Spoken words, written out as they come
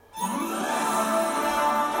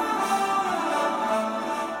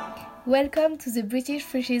Welcome to the British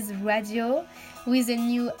Fishes Radio with a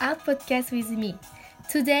new art podcast with me.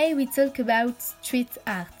 Today we talk about street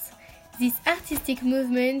art. This artistic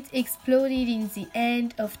movement exploded in the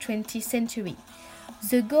end of 20th century.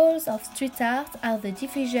 The goals of street art are the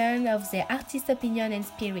diffusion of the artist's opinion and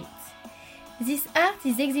spirit. This art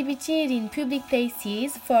is exhibited in public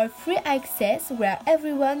places for free access where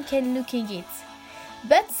everyone can look at it.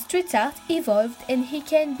 But street art evolved and it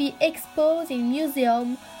can be exposed in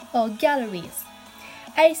museums or galleries.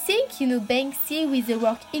 I think you know Banksy with the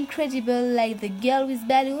work incredible like the girl with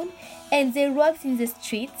balloon and they walked in the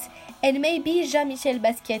streets, and maybe Jean-Michel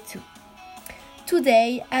Basquiat too.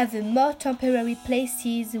 Today I have more temporary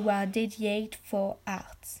places who are dedicated for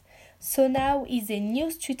art. So now is a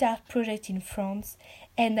new street art project in France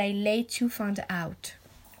and I let you find out.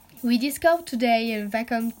 We discovered today a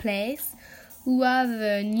vacant place who have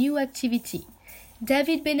a new activity.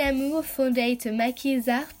 David Benamou founded Margaux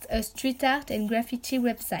Art, a street art and graffiti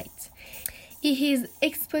website. He is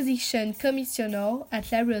exposition commissioner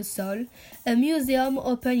at La Rossol, a museum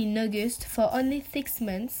open in August for only 6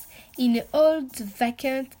 months in an old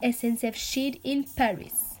vacant SNCF shed in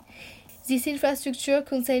Paris. This infrastructure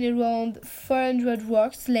contains around 400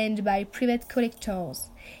 works lent by private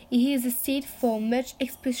collectors. It is a seat for much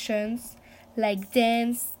expressions like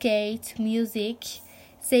dance, skate, music.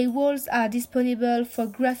 The walls are disponible for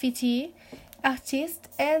graffiti artists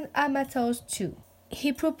and amateurs too.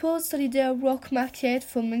 He proposed solidary work market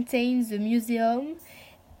for maintaining the museum,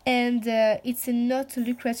 and it's a not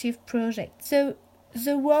lucrative project. So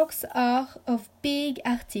the works are of big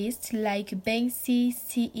artists like Banksy,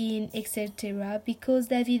 Céline, etc. because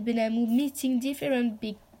David Benamou meeting different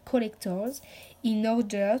big collectors in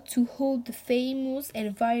order to hold the famous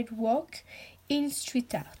and varied work in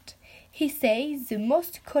street art. He says the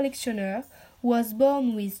most collectioner was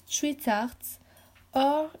born with street art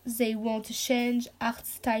or they want to change art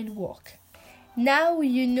style work. Now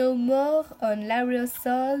you know more on La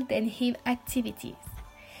Rossol and his activities.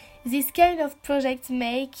 This kind of project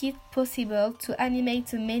make it possible to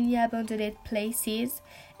animate many abandoned places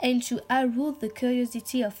and to arouse the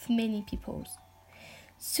curiosity of many people.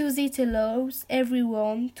 Thus it allows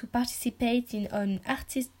everyone to participate in an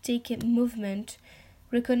artistic movement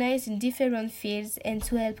recognized in different fields and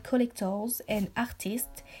to help collectors and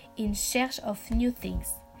artists in search of new things.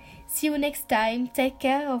 See you next time, take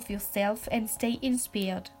care of yourself and stay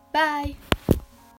inspired. Bye!